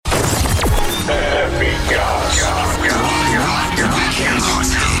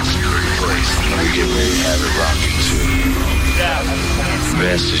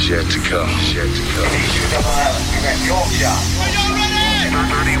best is yet to come. Yet to come. Yorkshire. Are you ready?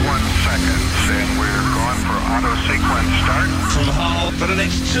 31 seconds, and we're going for auto sequence start. From Hull, for the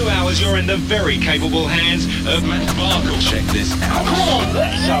next 2 hours, you're in the very capable hands of Matt Barkle. Check this out. Come on,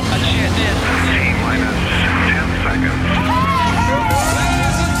 let's go. T-minus 10 seconds.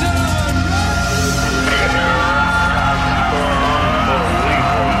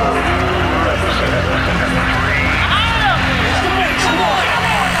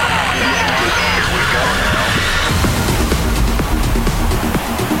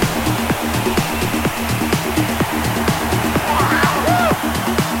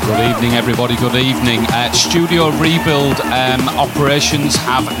 Good evening, everybody. Good evening. Studio rebuild operations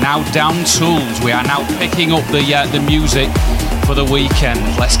have now down tools. We are now picking up the music for the weekend.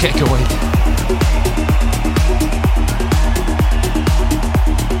 Let's get going.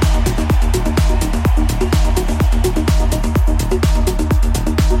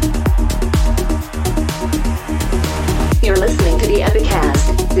 You're listening to the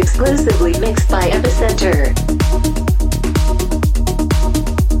Epicast, exclusively mixed by Epicentre.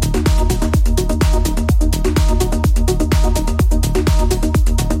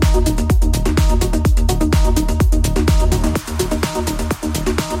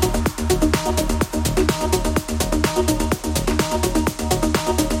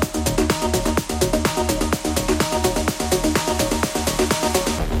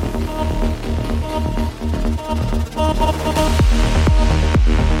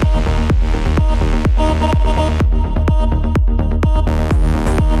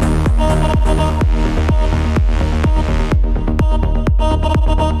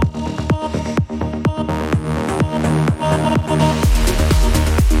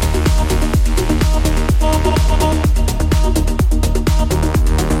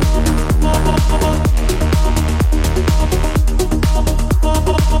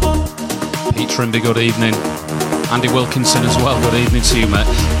 Trimby, good evening. Andy Wilkinson as well, good evening to you, mate.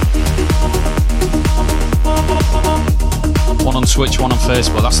 One on Twitch, one on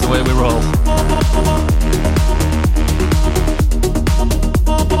Facebook, that's the way we roll.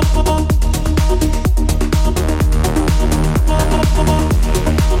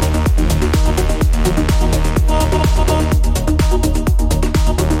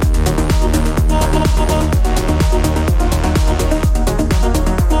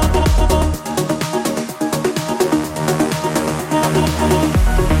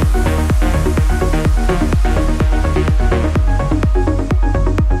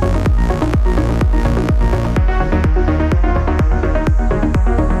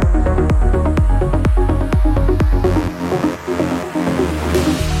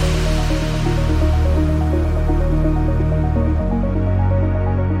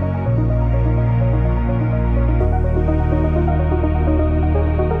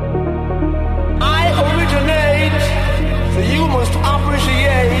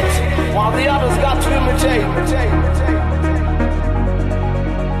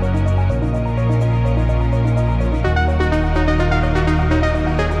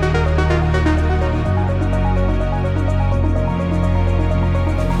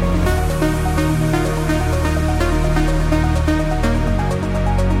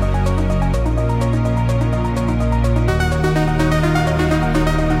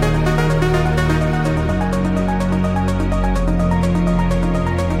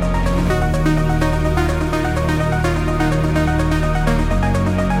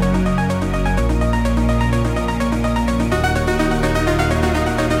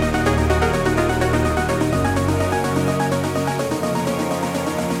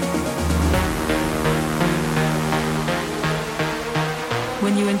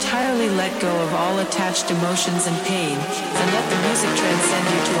 Emotions and pain, and let the music transcend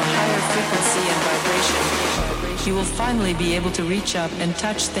you to a higher frequency and vibration, you will finally be able to reach up and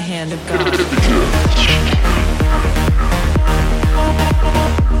touch the hand of God.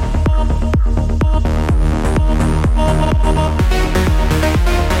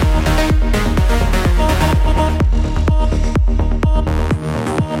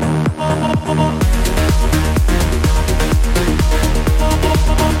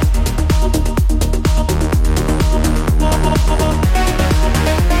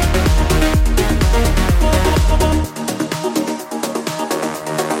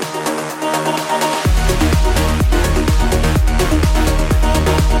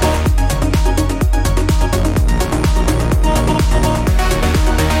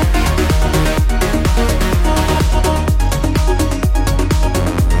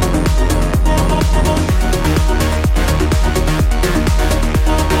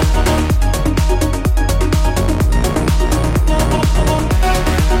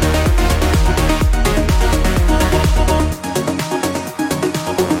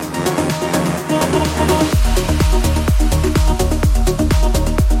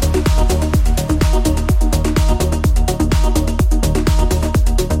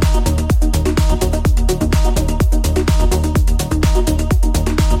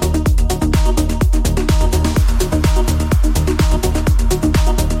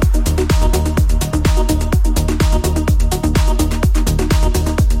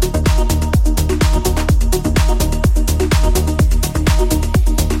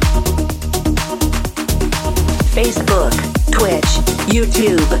 Twitch,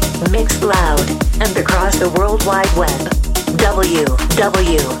 YouTube, Mixcloud, and across the World Wide Web.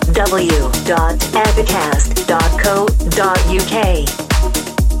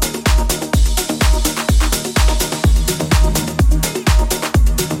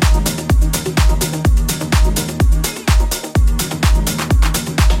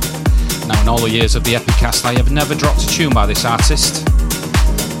 In all the years of the Epicast, I have never dropped a tune by this artist.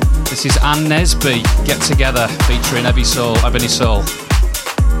 This is Anne Nesby, Get Together, featuring Ebony Soul.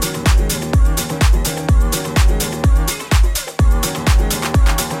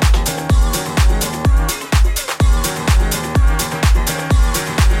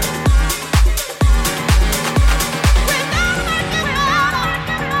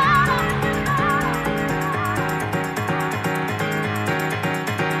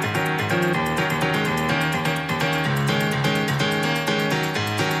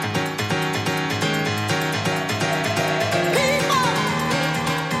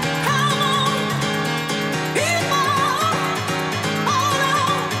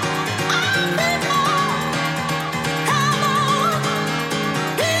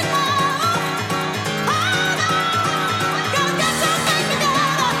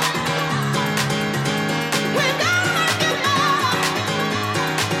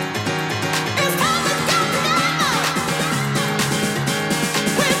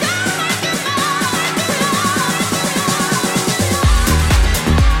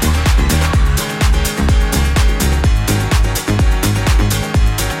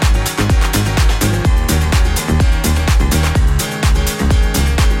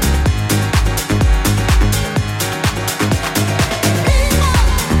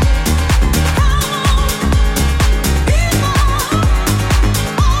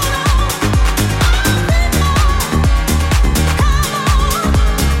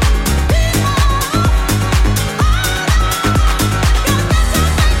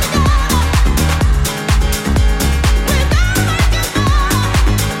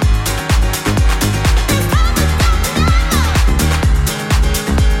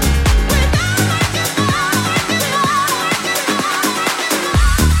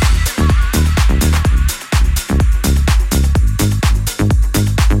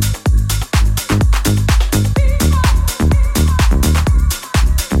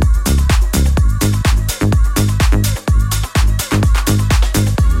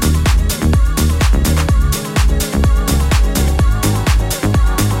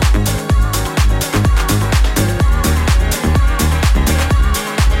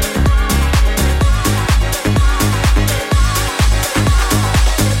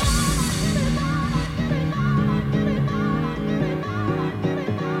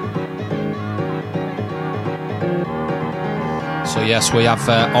 Yes, we have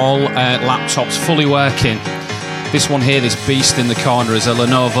all laptops fully working. This one here, this beast in the corner, is a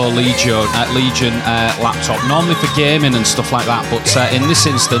Lenovo Legion laptop, normally for gaming and stuff like that, but in this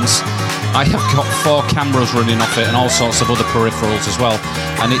instance I have got 4 cameras running off it and all sorts of other peripherals as well,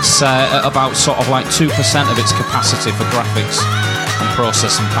 and it's at about sort of like 2% of its capacity for graphics and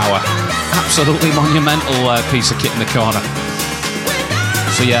processing power. Absolutely monumental piece of kit in the corner.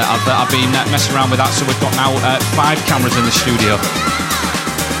 So yeah, I've been messing around with that, so we've got now 5 cameras in the studio.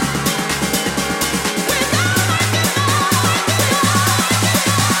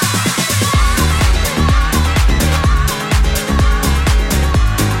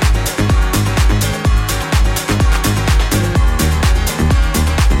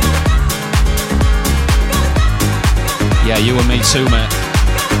 Yeah, you and me too, mate.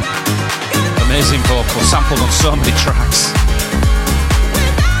 Amazing vocal, sampled on so many tracks.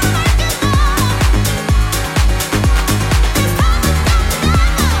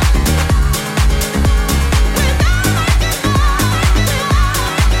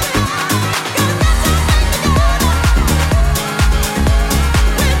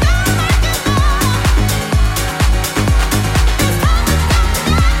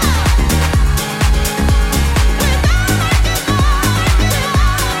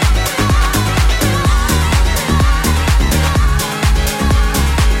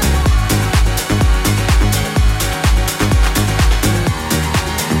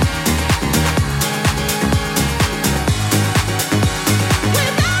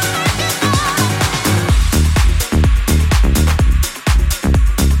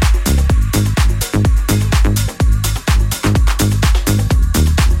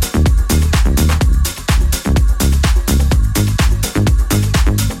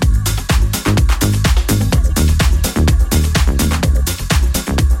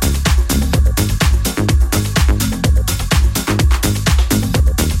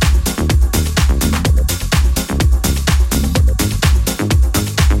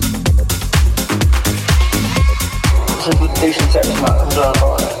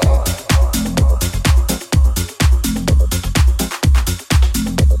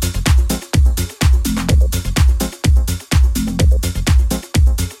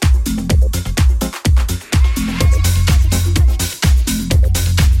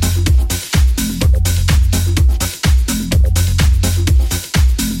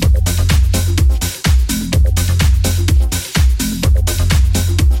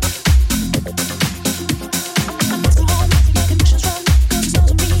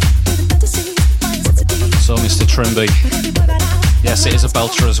 Yes, it is a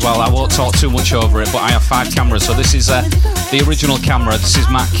belter as well. I won't talk too much over it, but I have 5 cameras. So this is the original camera. This is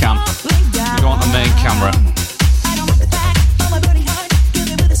Mac Cam. We go on the main camera.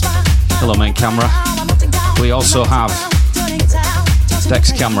 Hello, main camera. We also have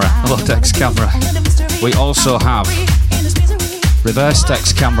Dex camera. Hello, Dex camera. We also have reverse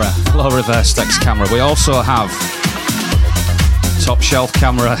Dex camera. Hello, reverse Dex camera. We also have top shelf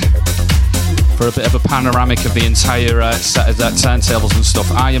camera. For a bit of a panoramic of the entire set of turntables and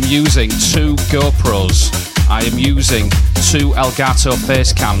stuff. I am using 2 GoPros. I am using 2 Elgato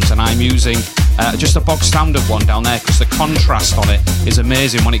face cams, and I'm using just a bog standard one down there because the contrast on it is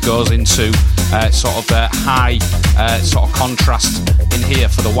amazing when it goes into sort of high sort of contrast in here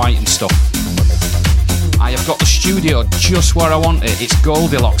for the white and stuff. I have got the studio just where I want it. It's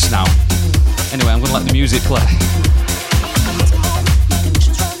Goldilocks now. Anyway, I'm going to let the music play.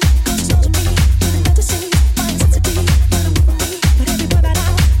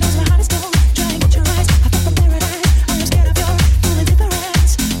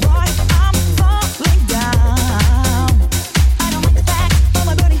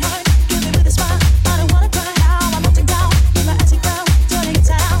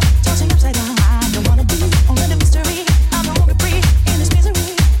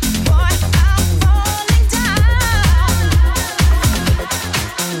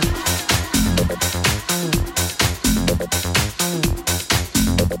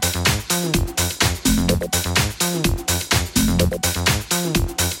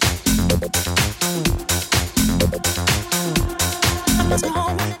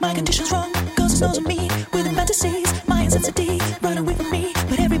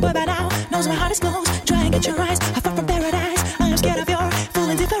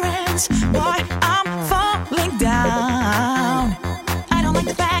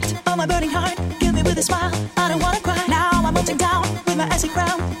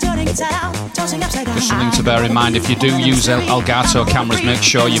 Bear in mind, if you do use Elgato cameras, make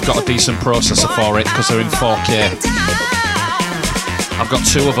sure you've got a decent processor for it because they're in 4K. I've got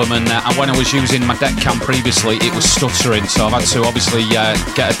 2 of them, and when I was using my deck cam previously, it was stuttering, so I've had to obviously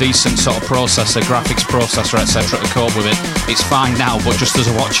get a decent sort of processor, graphics processor, etc. to cope with it. It's fine now, but just as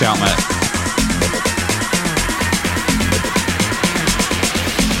a watch out, mate.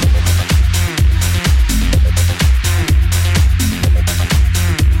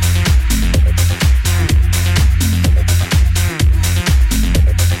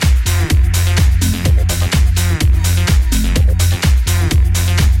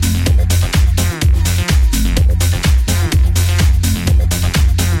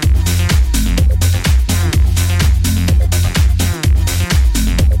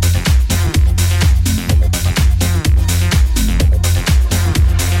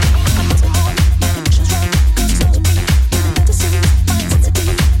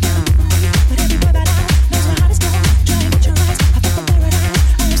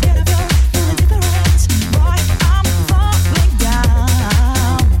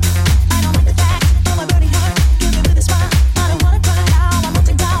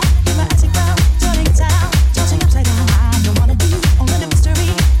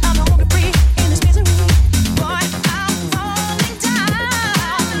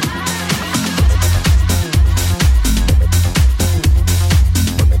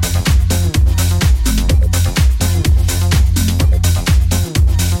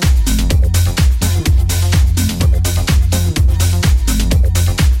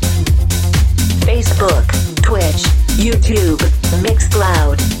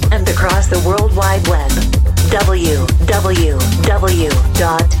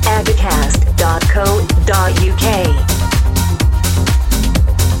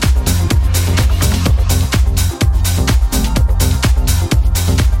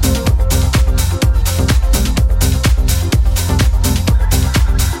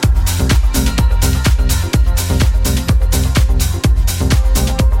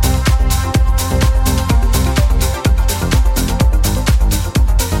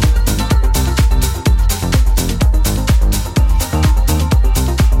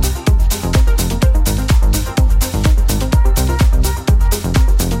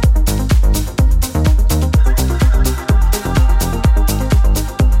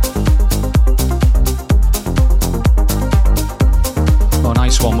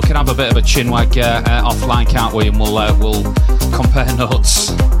 bit of a chinwag offline, can't we? And we'll compare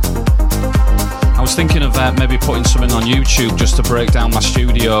notes. I was thinking of maybe putting something on YouTube just to break down my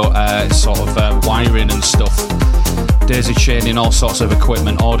studio sort of wiring and stuff. Daisy chaining all sorts of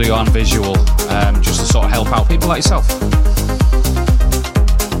equipment, audio and visual, just to sort of help out people like yourself.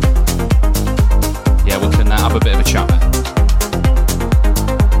 Yeah, we can have a bit of a chat there.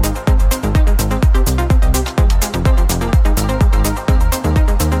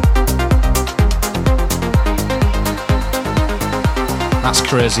 That's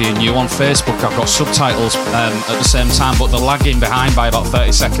crazy. And you on Facebook, I've got subtitles at the same time, but they're lagging behind by about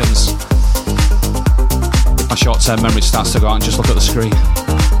 30 seconds. My short-term memory starts to go out and just look at the screen.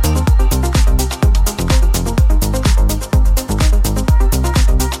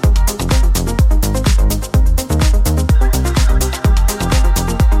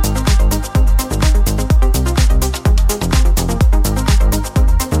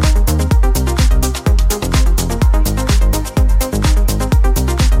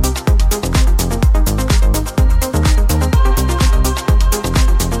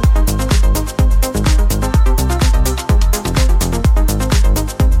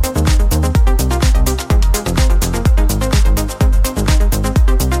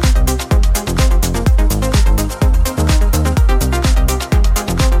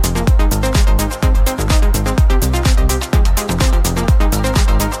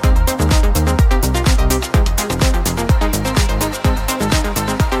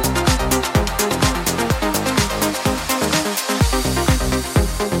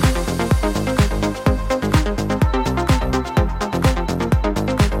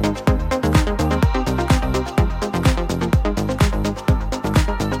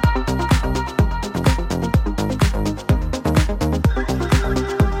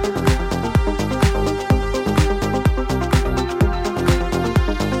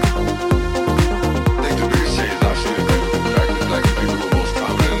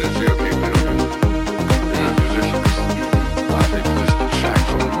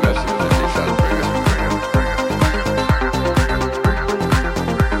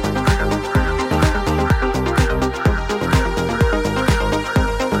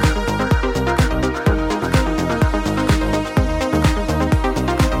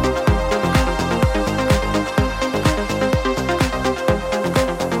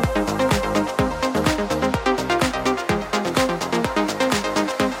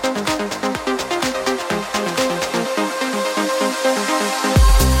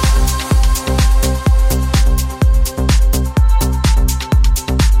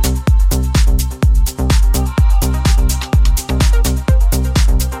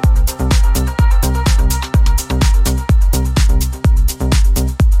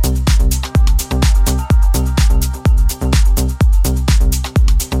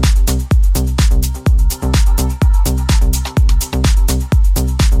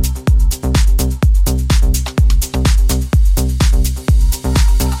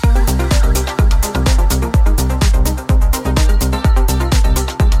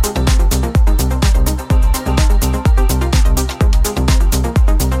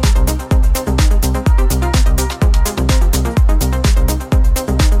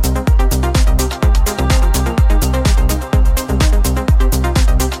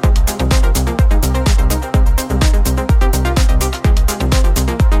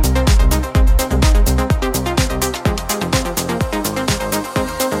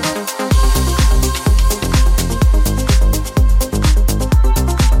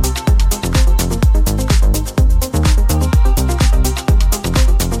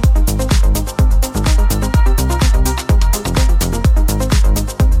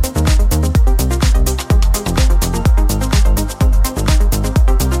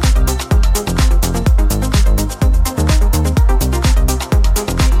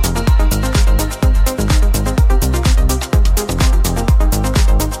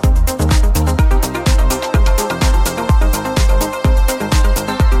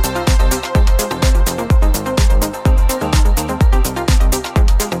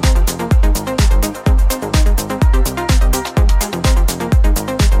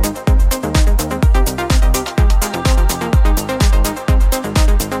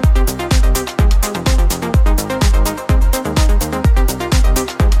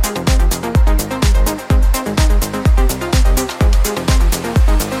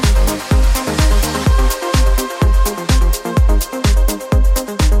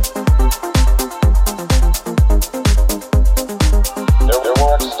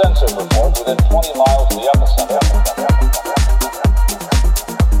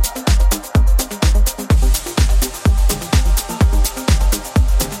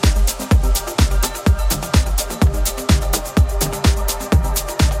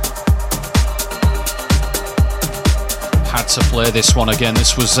 play this one again.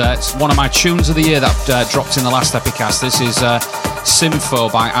 This was one of my tunes of the year that dropped in the last Epicast. This is Sympho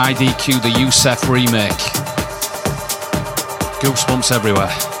by IDQ, the Youssef remake. Goosebumps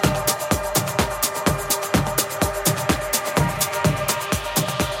everywhere.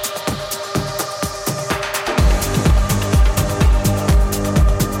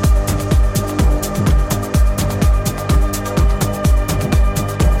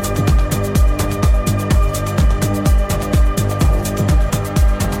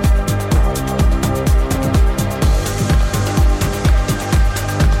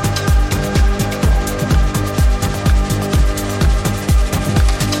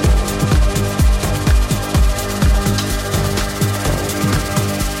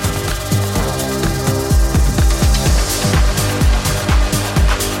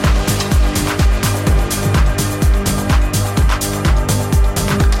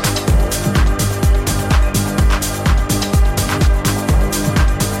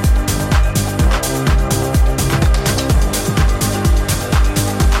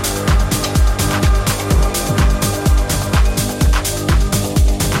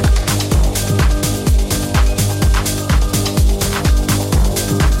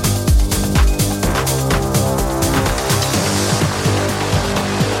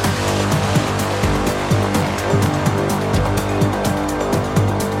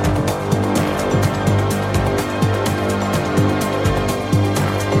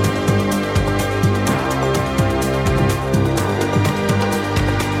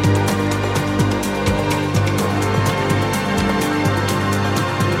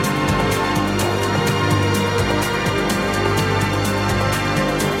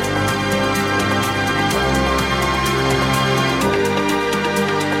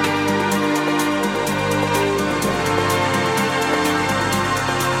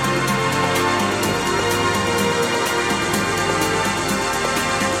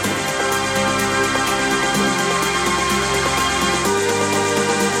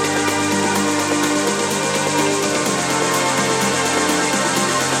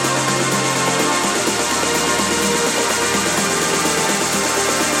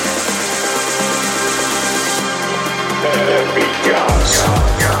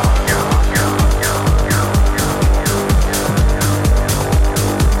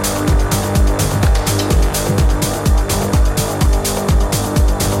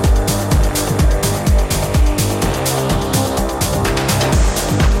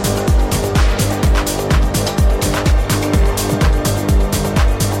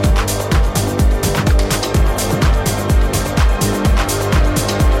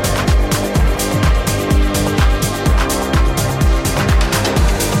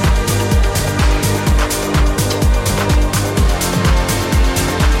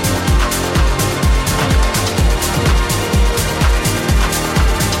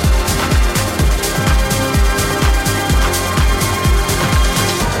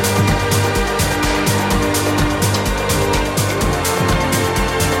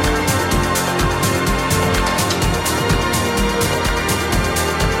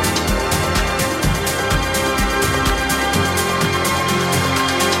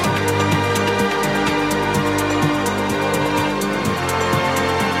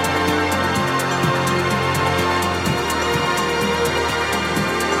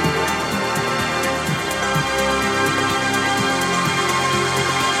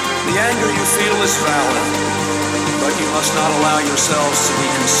 is valid, but you must not allow yourselves to be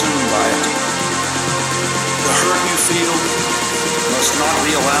consumed by it. The hurt you feel must not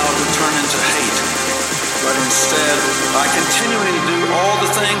be allowed to turn into hate, but instead, by continuing to do all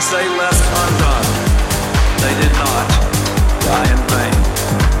the things they left undone, they did not die in vain.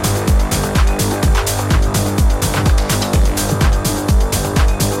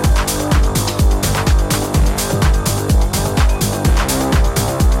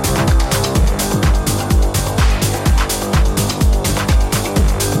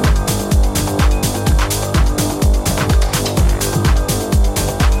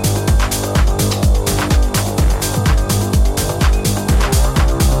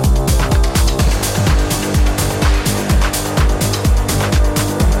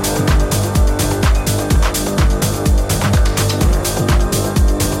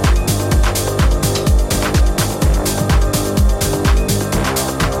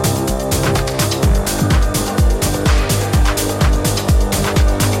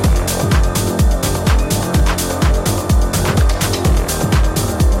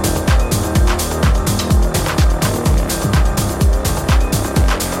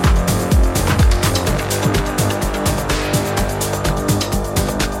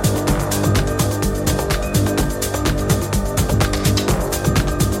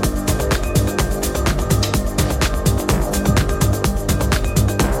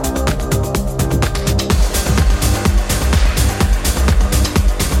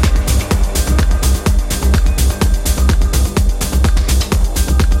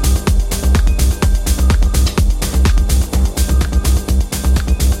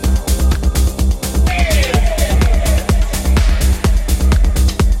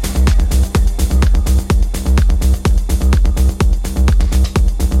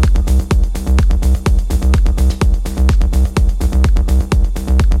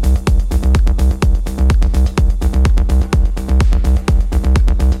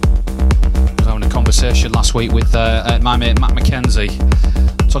 week with my mate Matt McKenzie,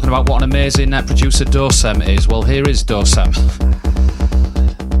 talking about what an amazing producer Dosem is. Well, here is Dosem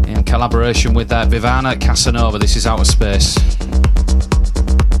in collaboration with Vivana Casanova. This is Outer Space.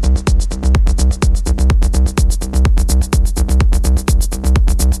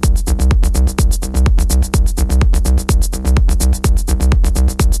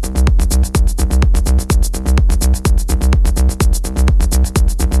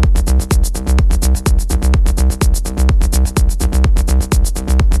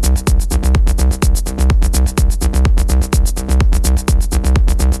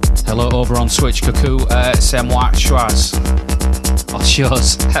 On Switch, Cuckoo, c'est moi, Schwaz. Oh,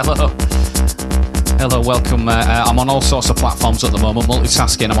 Schwaz. Hello, welcome. I'm on all sorts of platforms at the moment,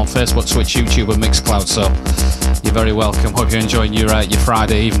 multitasking. I'm on Facebook, Twitch, YouTube, and Mixcloud, so you're very welcome. Hope you're enjoying your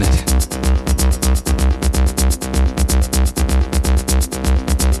Friday evening.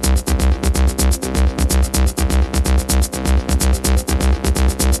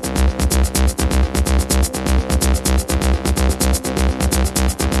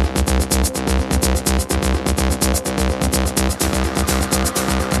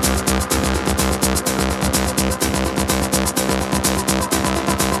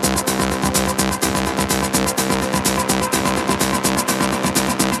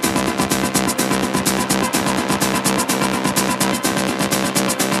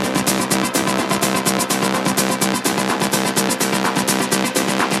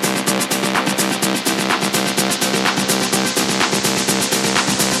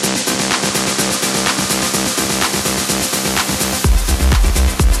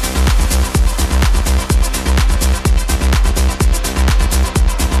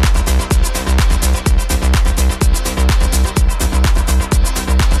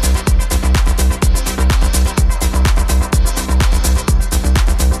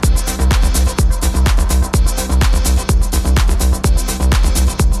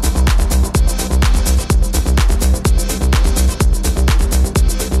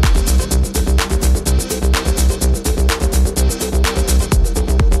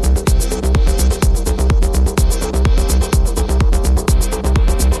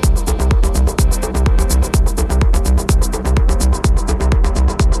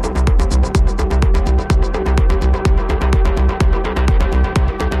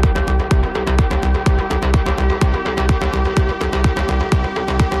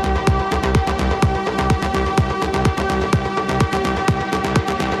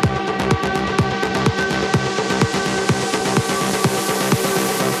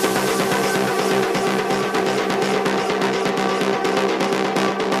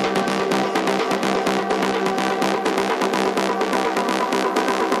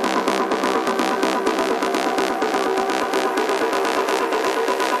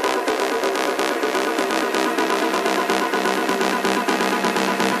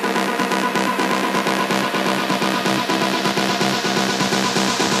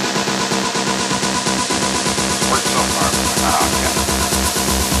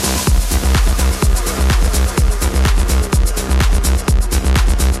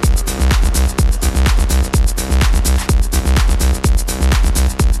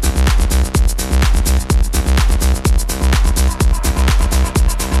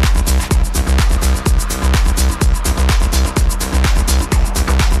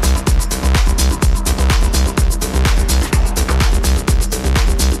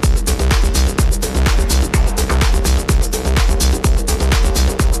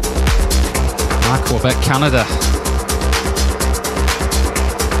 Canada.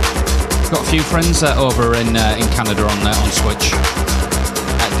 Got a few friends over in Canada on Switch.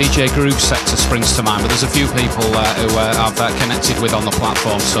 DJ Groove Sector springs to mind, but there's a few people who I've connected with on the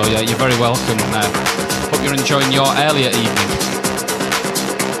platform, so yeah, you're very welcome. Hope you're enjoying your earlier evening.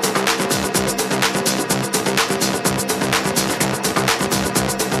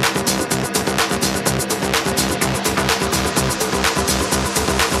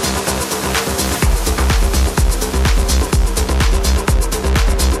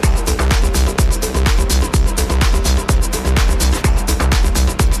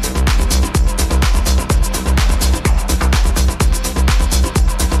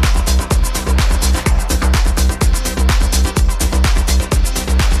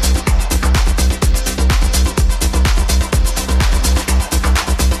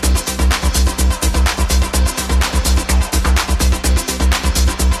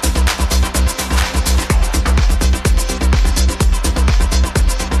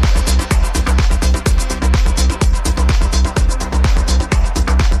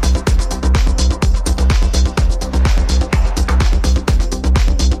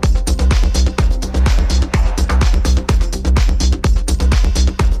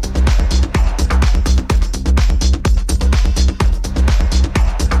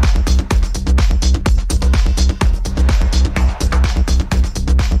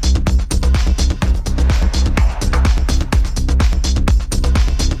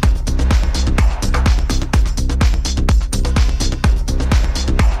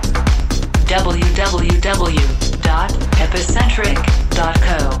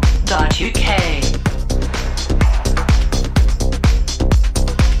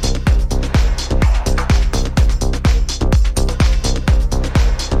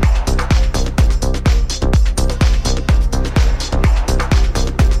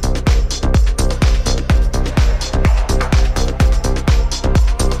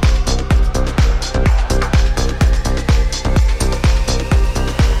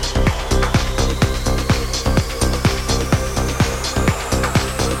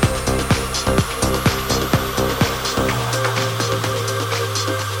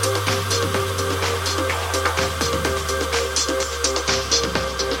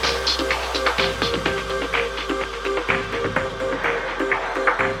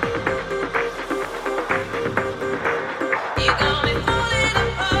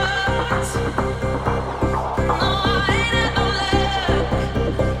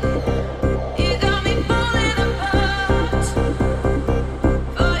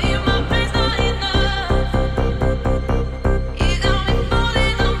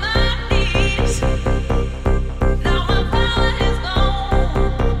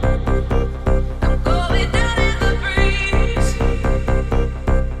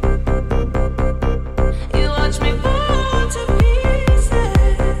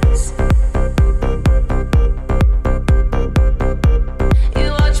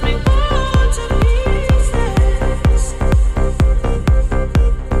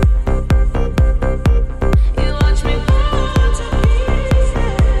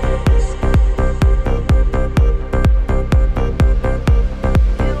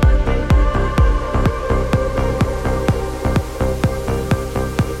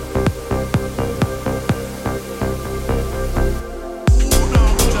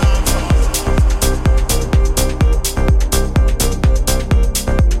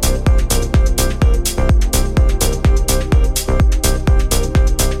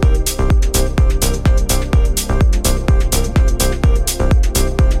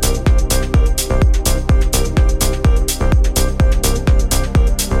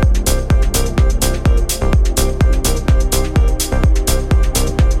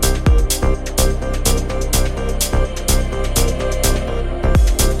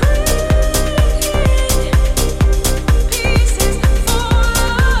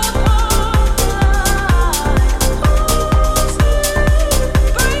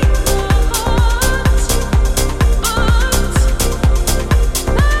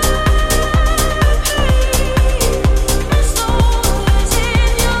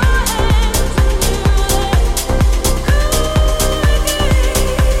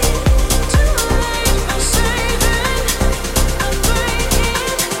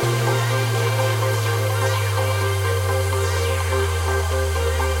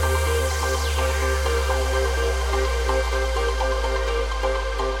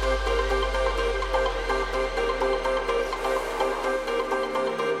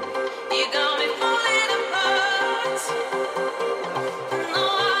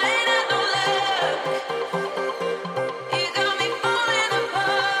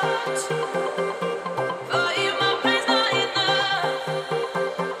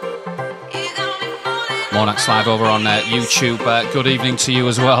 Monax Live over on YouTube. Good evening to you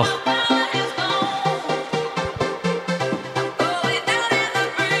as well.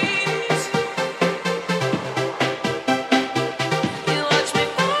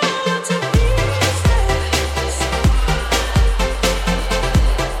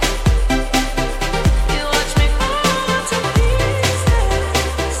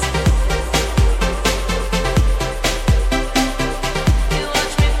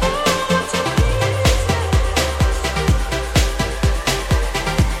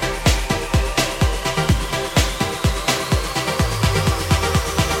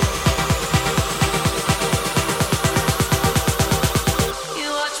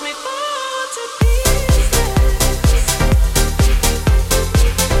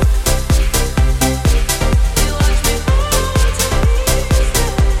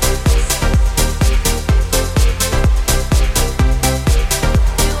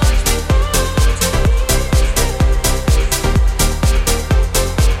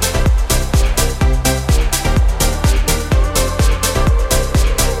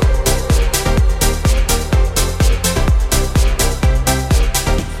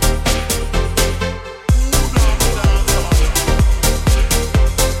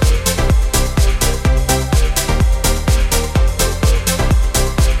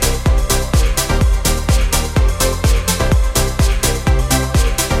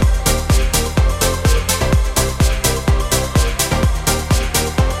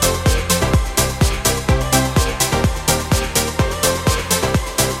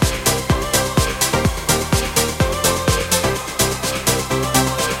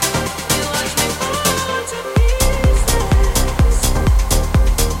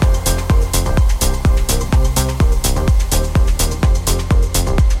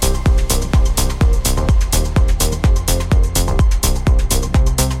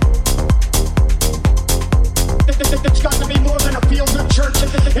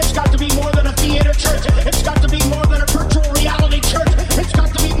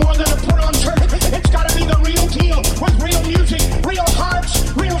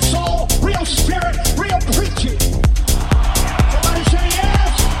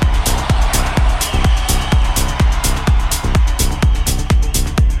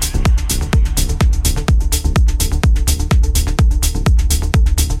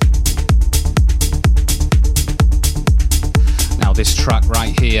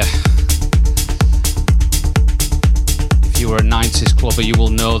 You will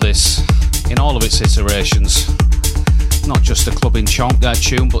know this in all of its iterations. Not just a clubbing tune,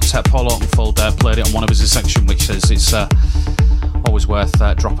 but Paul Oakenfold played it on one of his sections, which says it's always worth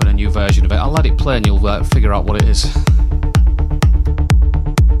dropping a new version of it. I'll let it play and you'll figure out what it is.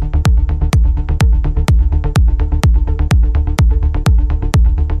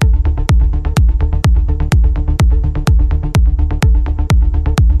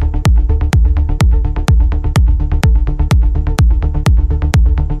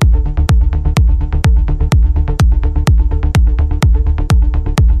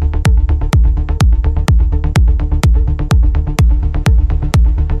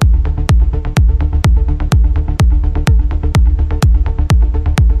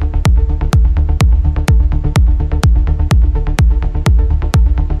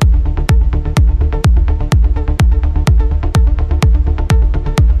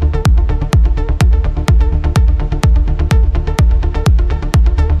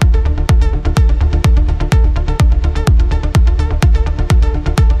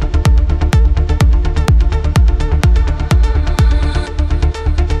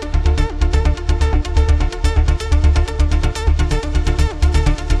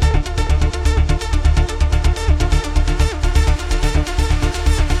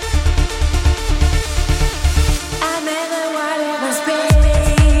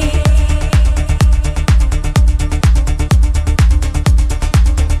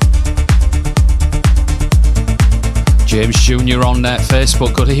 James Jr. on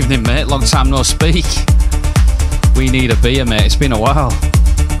Facebook. Good evening, mate. Long time no speak. We need a beer, mate. It's been a while.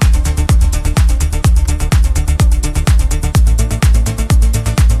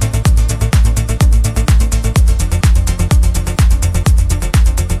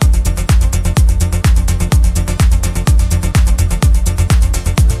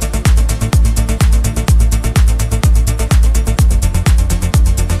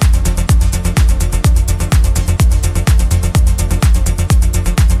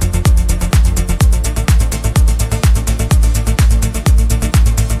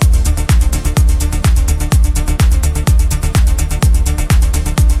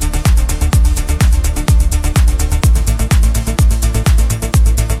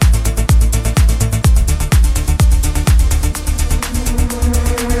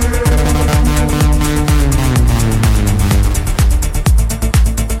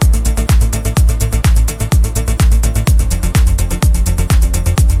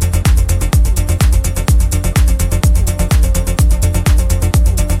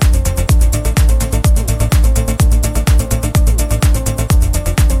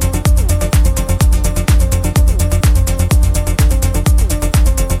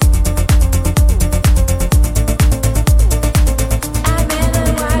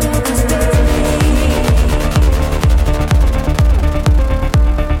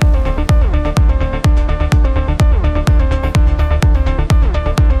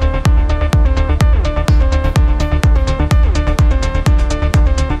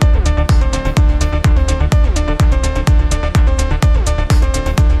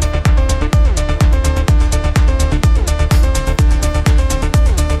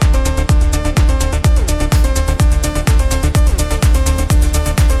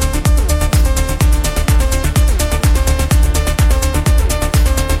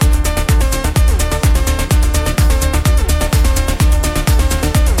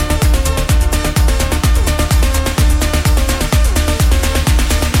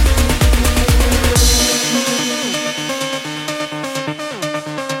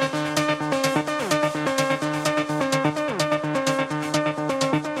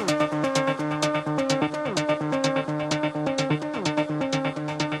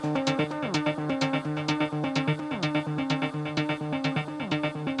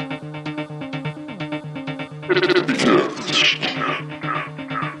 I'm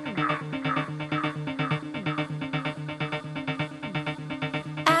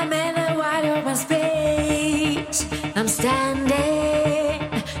in a wide open space. I'm standing,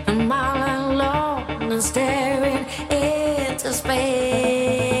 I'm all alone and staring into space.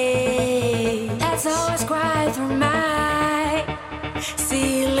 That's always quiet through my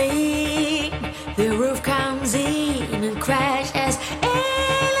ceiling. The roof comes in and crashes in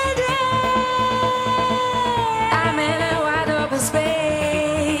a day. I'm in a wide open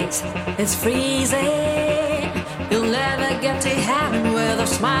space. It's freezing. You'll never get to heaven with a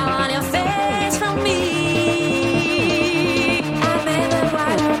smile on your face from me. I'm in a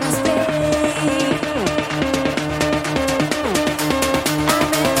wide open space.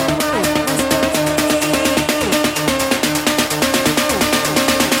 I'm in a wide open space.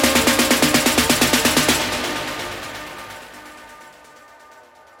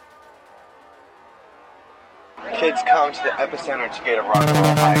 Kids come to the Epicenter to get a rock and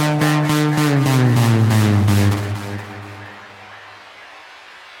roll high experience.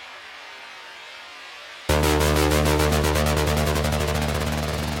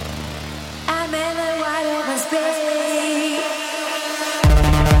 I'm in a wide open space.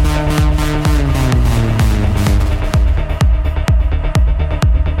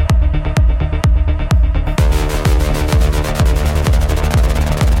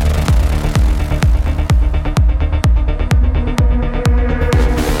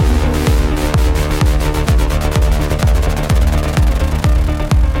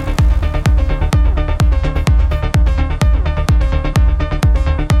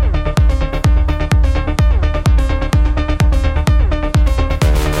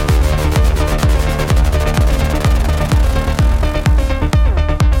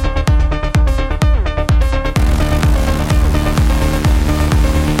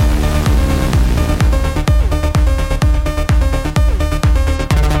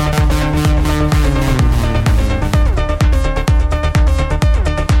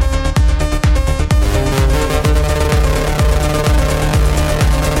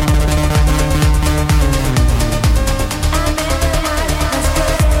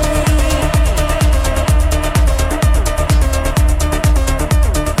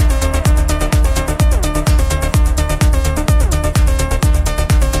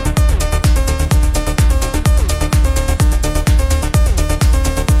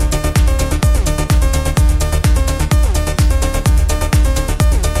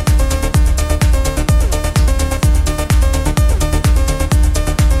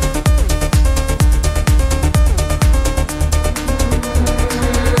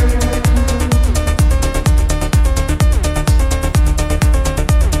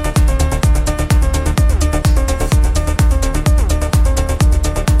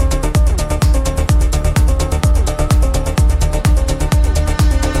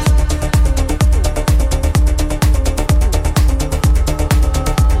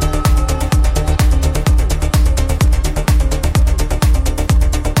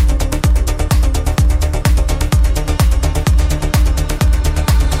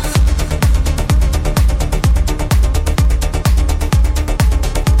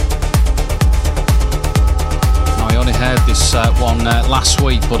 Last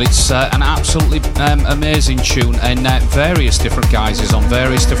week, but it's an absolutely amazing tune in various different guises on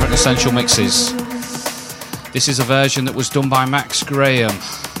various different essential mixes. This is a version that was done by Max Graham,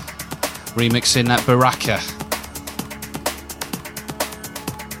 remixing Baraka.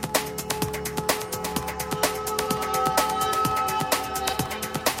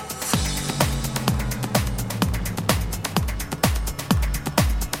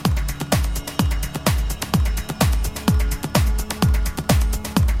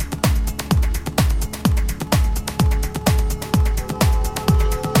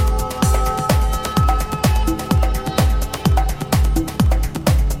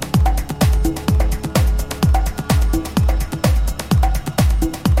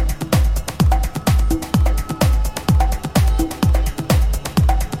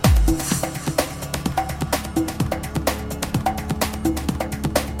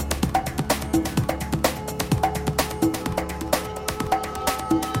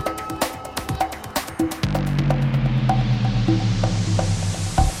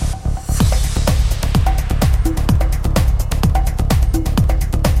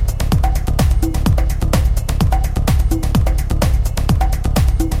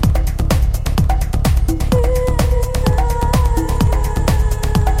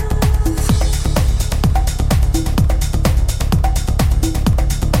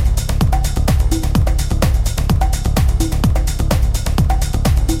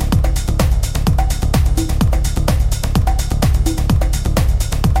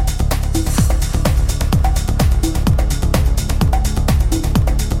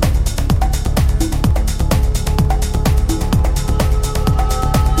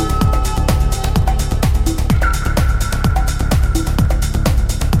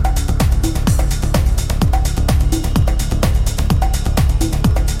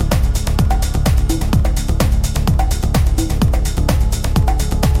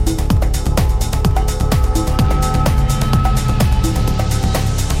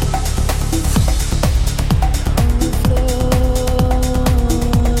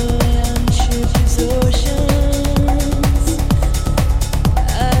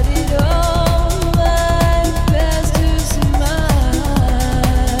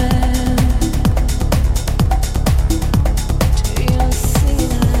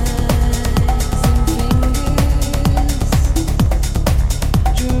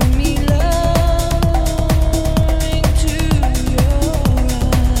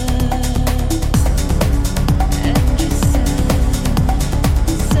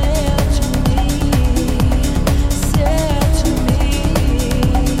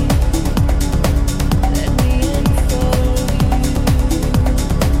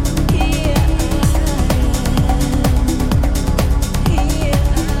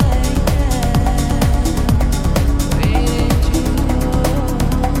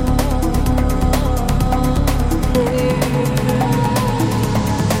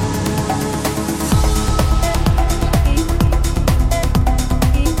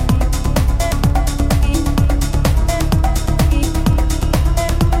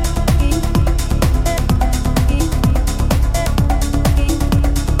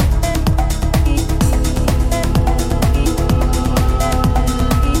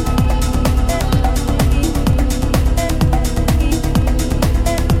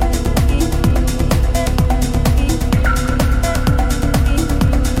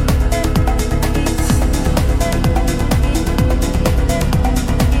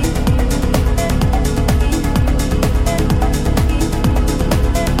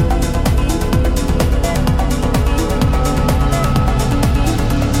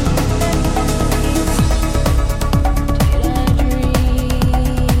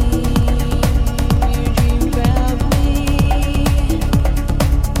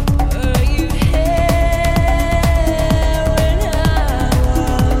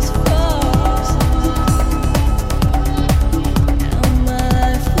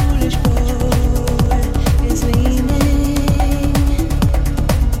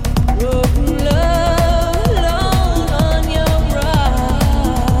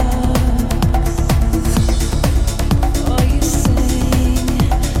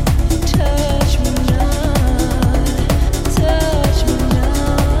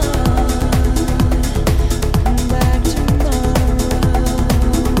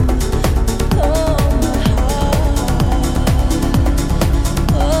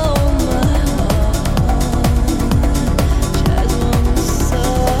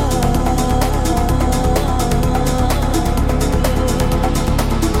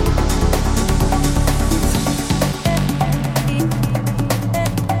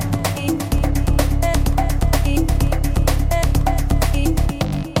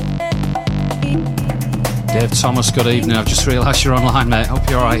 Thomas, good evening. I've just realised you're online, mate. Hope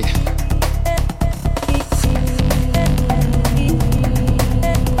you're alright.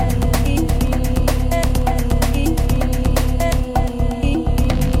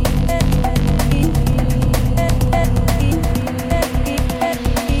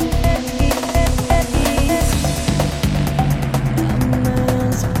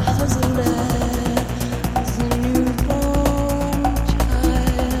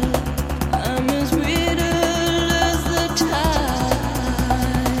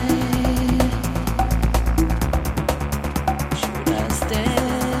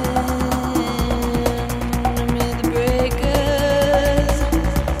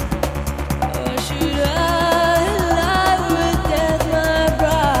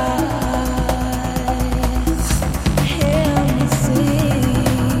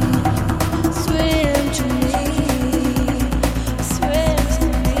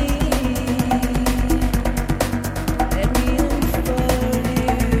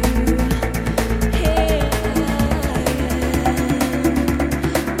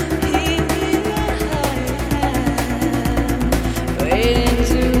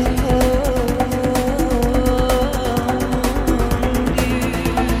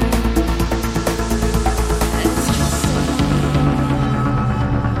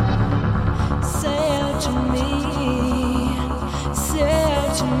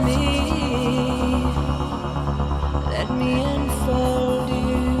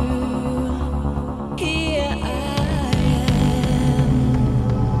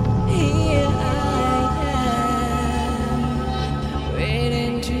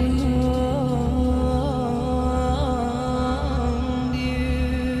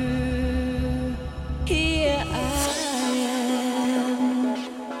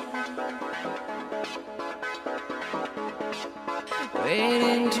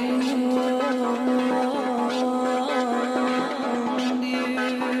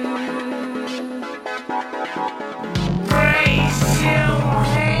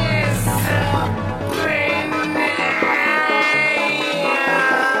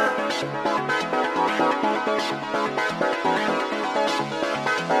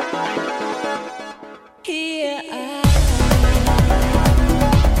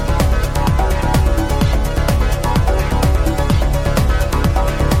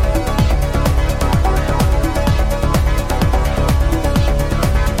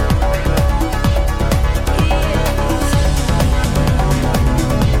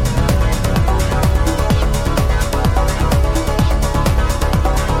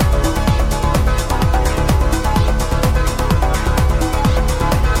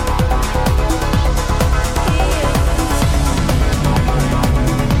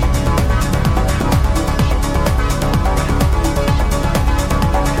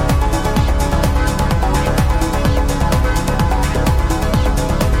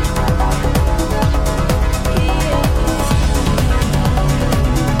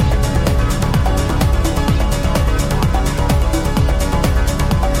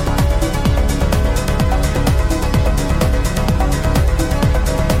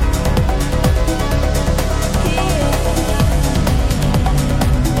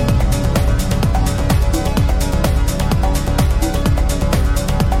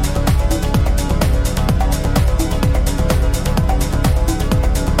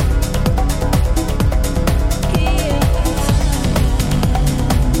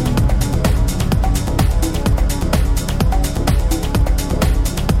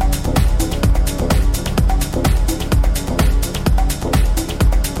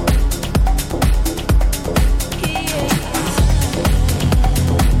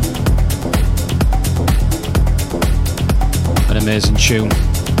 Amazing tune.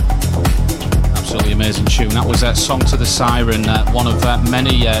 Absolutely amazing tune. That was Song to the Siren, one of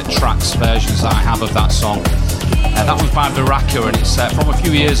many tracks, versions that I have of that song. That was by Baraka, and it's from a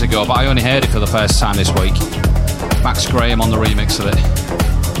few years ago, but I only heard it for the first time this week. Max Graham on the remix of it.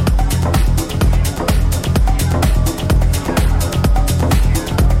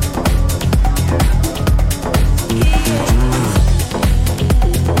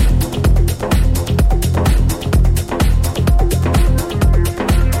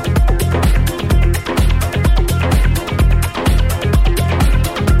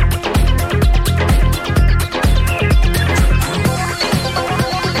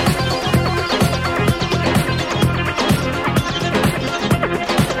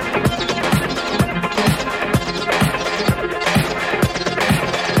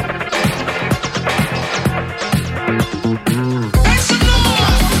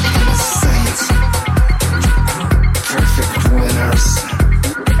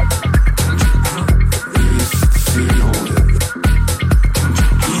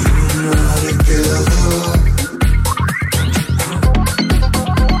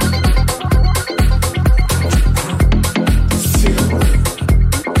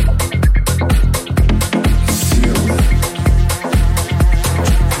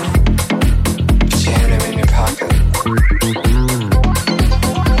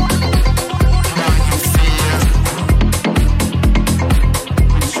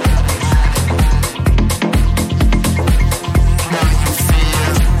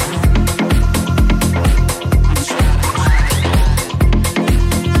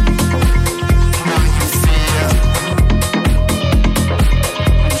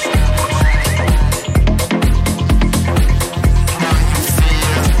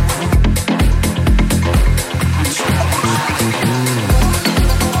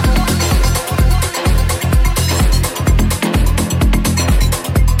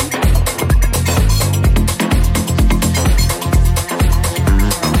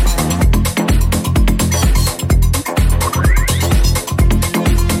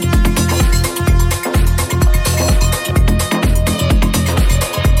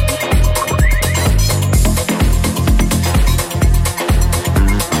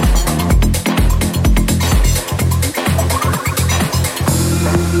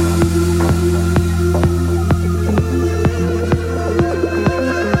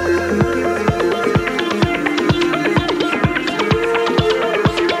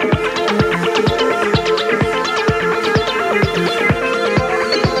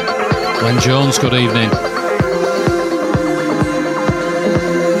 Jones, good evening.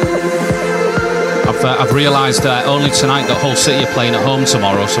 I've realised only tonight that Hull City are playing at home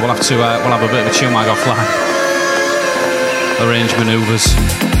tomorrow, so we'll have a bit of a tune mag offline. Arrange manoeuvres.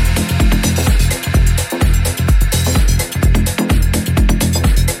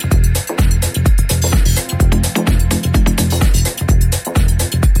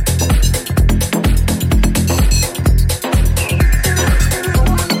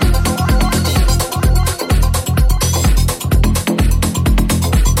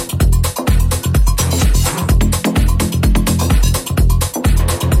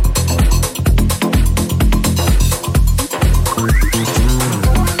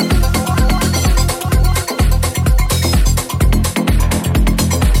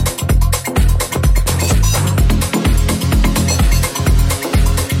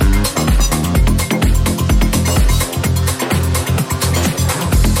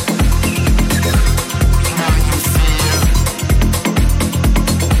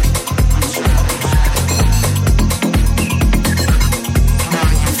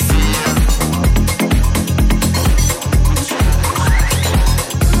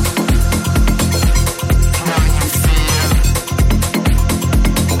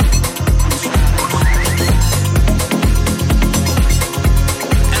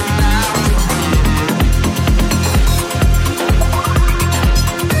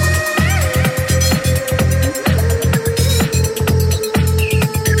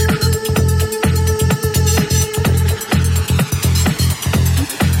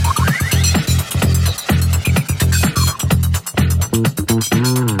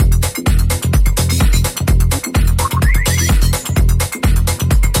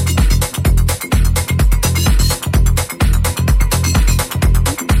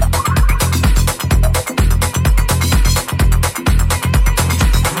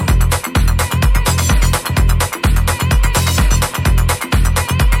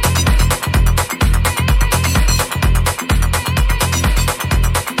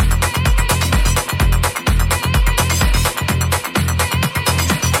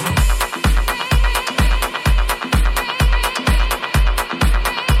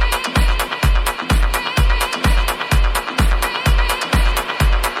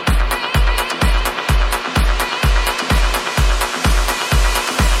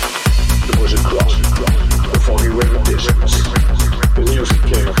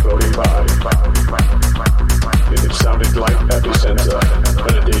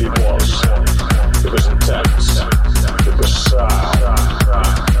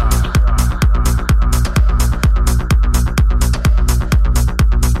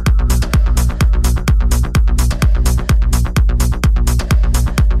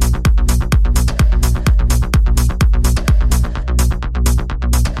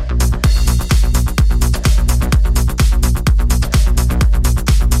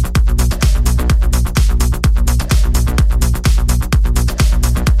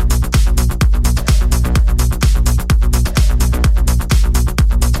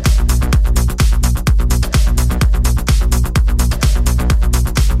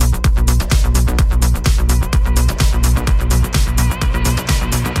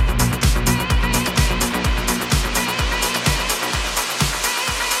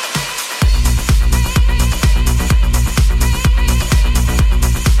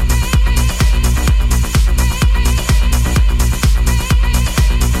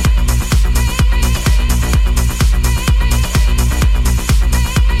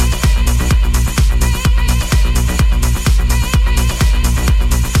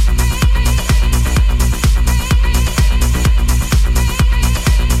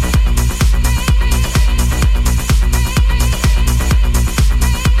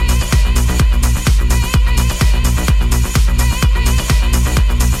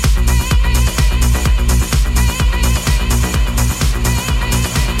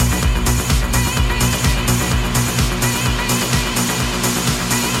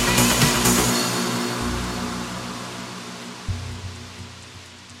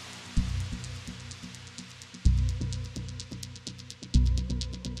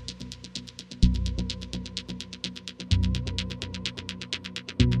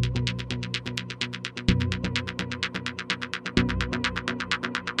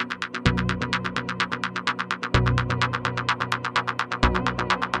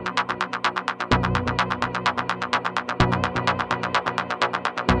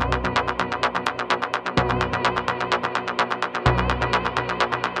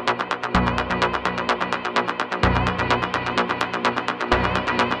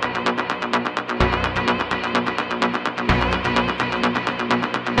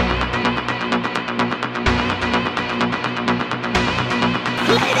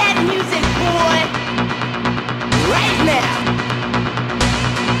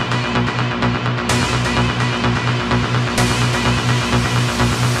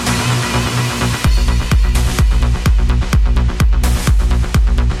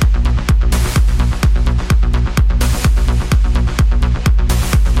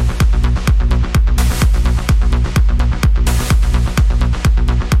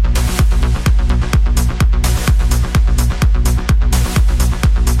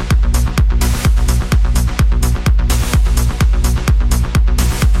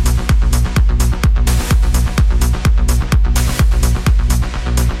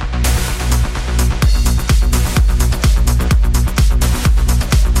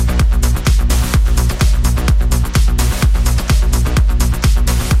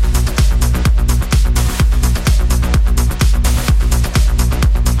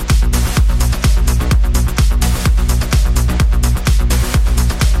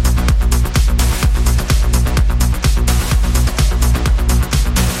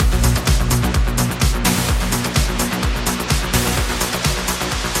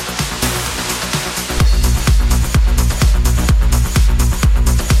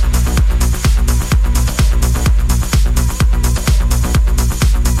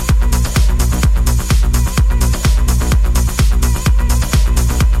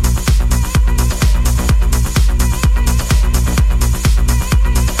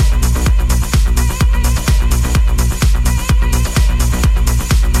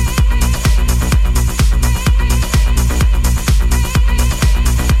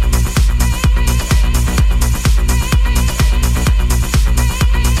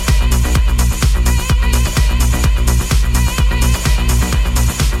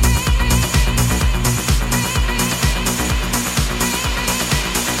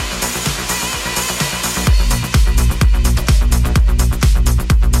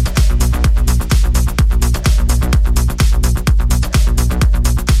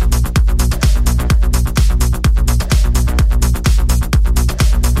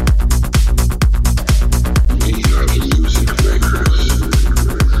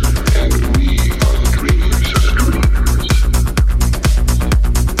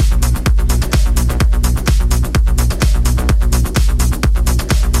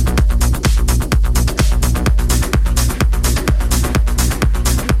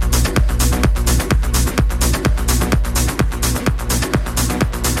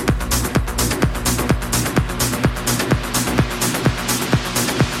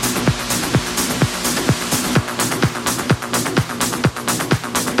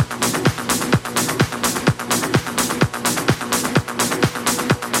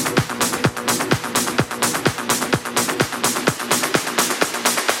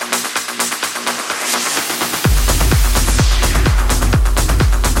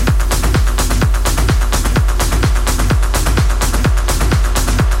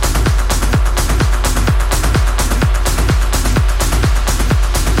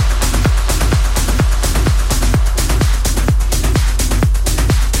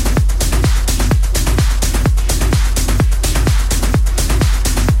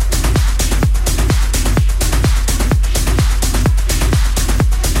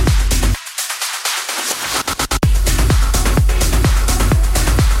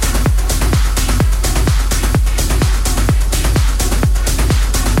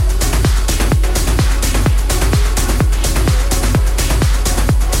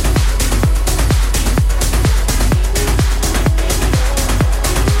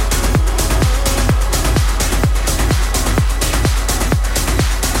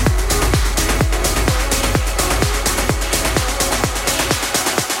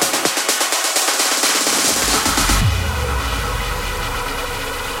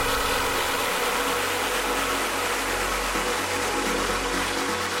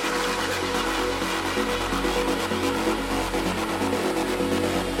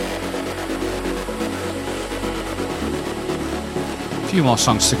 few more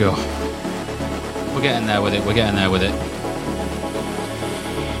songs to go. We're getting there with it. We're getting there with it.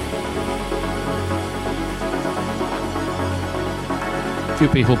 A few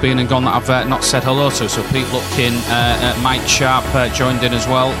people been and gone that I've not said hello to. So Pete Lutkin, Mike Sharp joined in as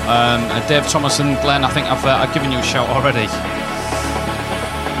well. Dave Thomas and Glenn, I think I've given you a shout already.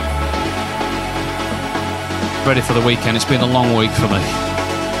 Ready for the weekend. It's been a long week for me.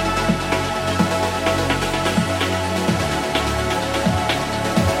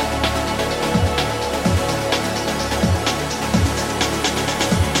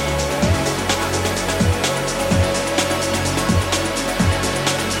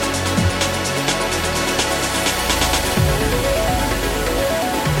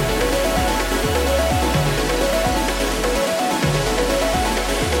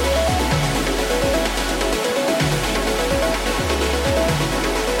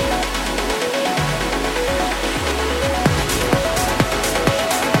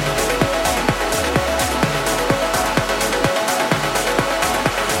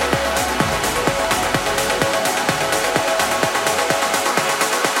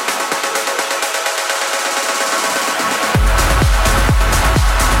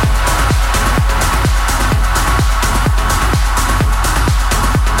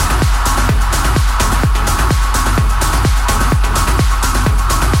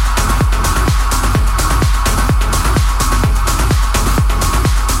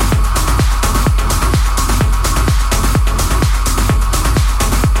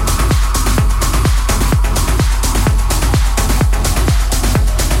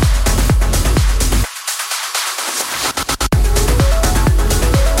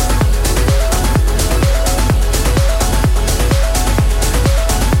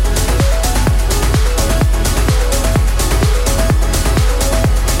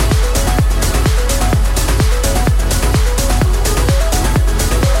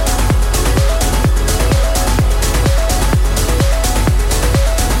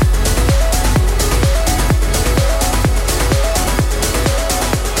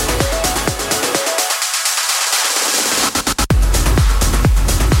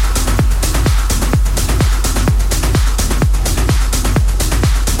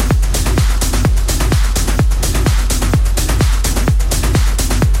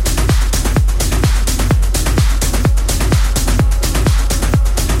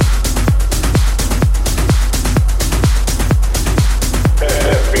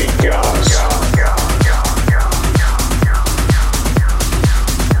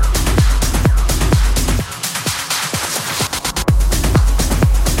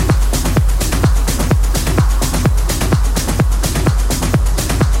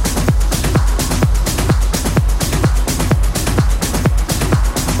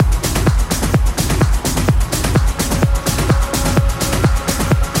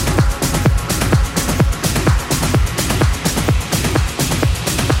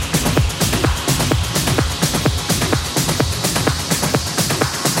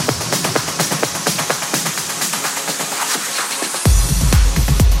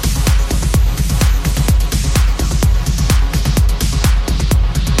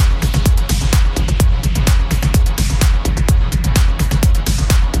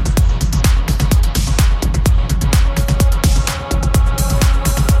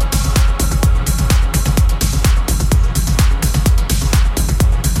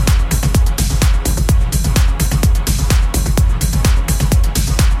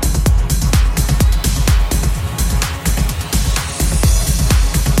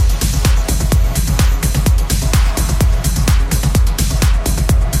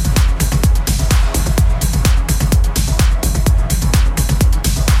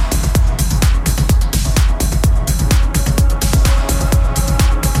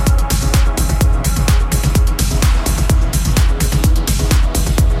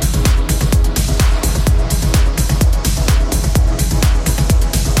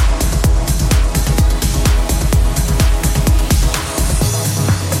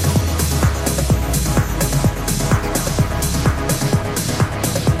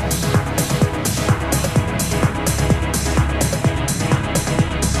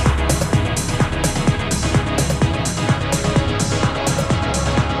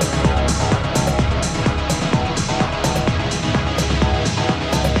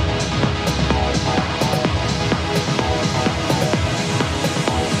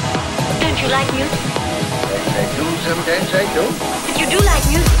 like music? I do, sometimes I don't. But you do like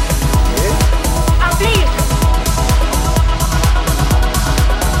music? Yes. I'll play you some.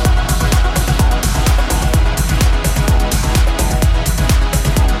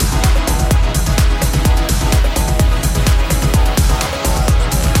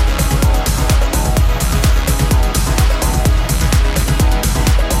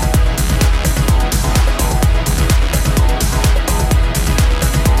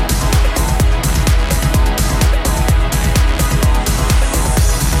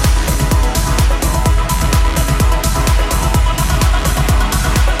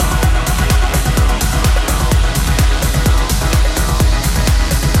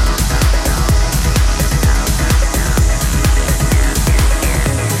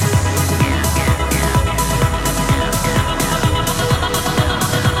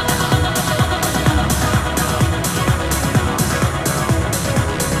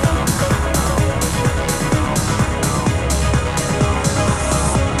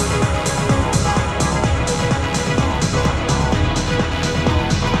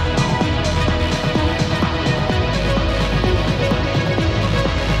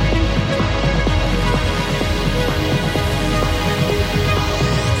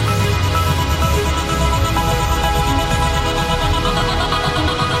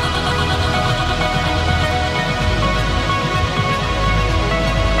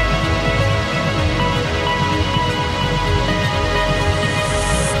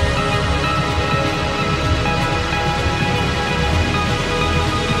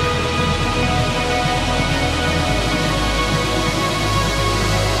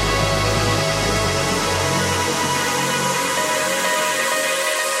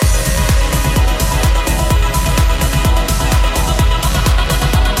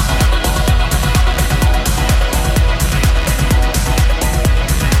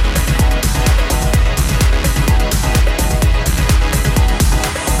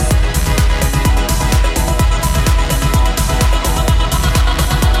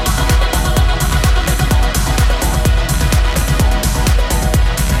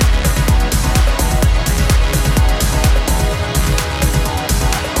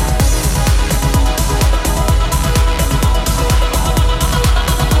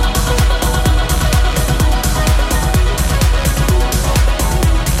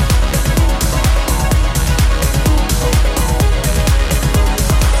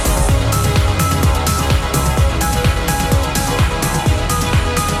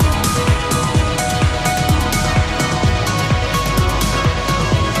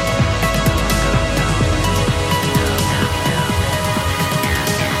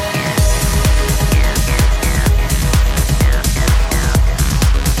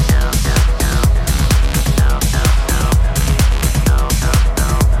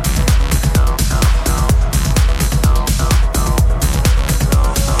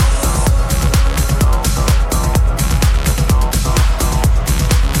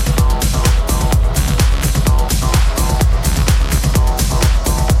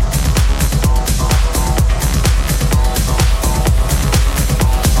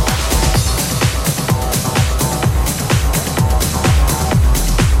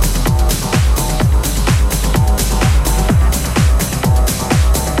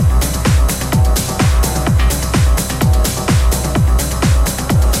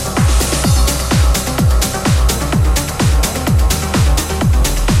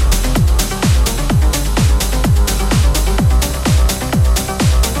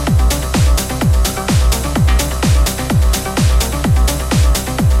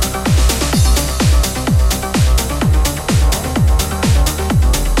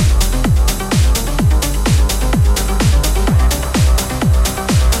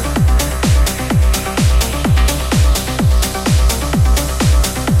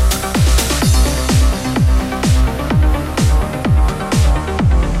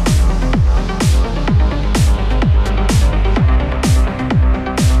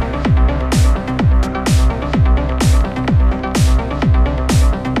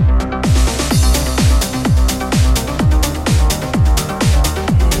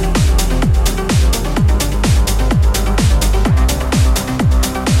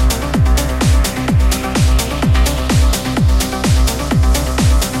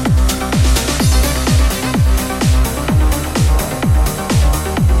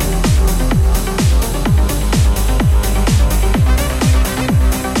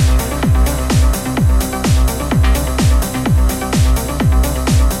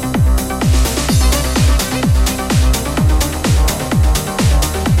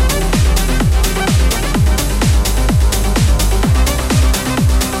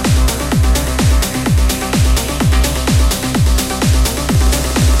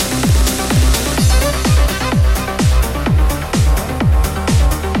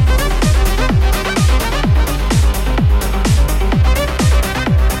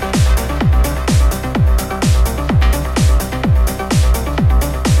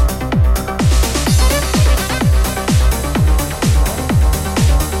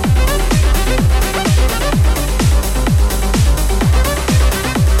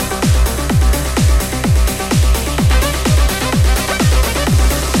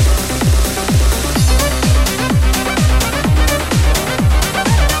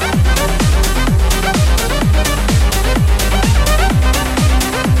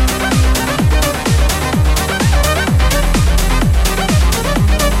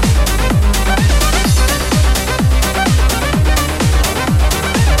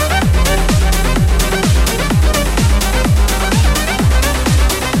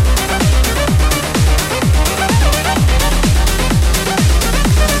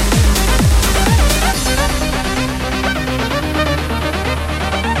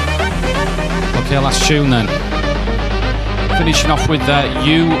 Okay, last tune then. Finishing off with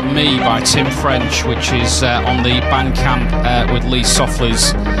You, Me by Tim French, which is on the Bandcamp with Lee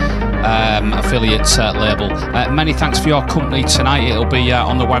Softly's affiliate label. Many thanks for your company tonight. It'll be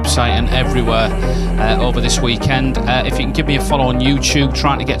on the website and everywhere over this weekend. If you can give me a follow on YouTube,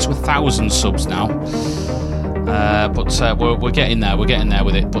 trying to get to 1,000 subs now. But we're getting there. We're getting there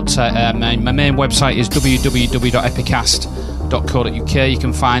with it. But my main website is www.epicast.co.uk. You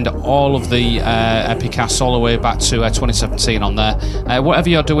can find all of the Epicasts all the way back to 2017 on there. Whatever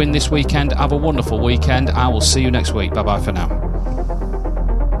you're doing this weekend, have a wonderful weekend. I will see you next week. Bye bye for now.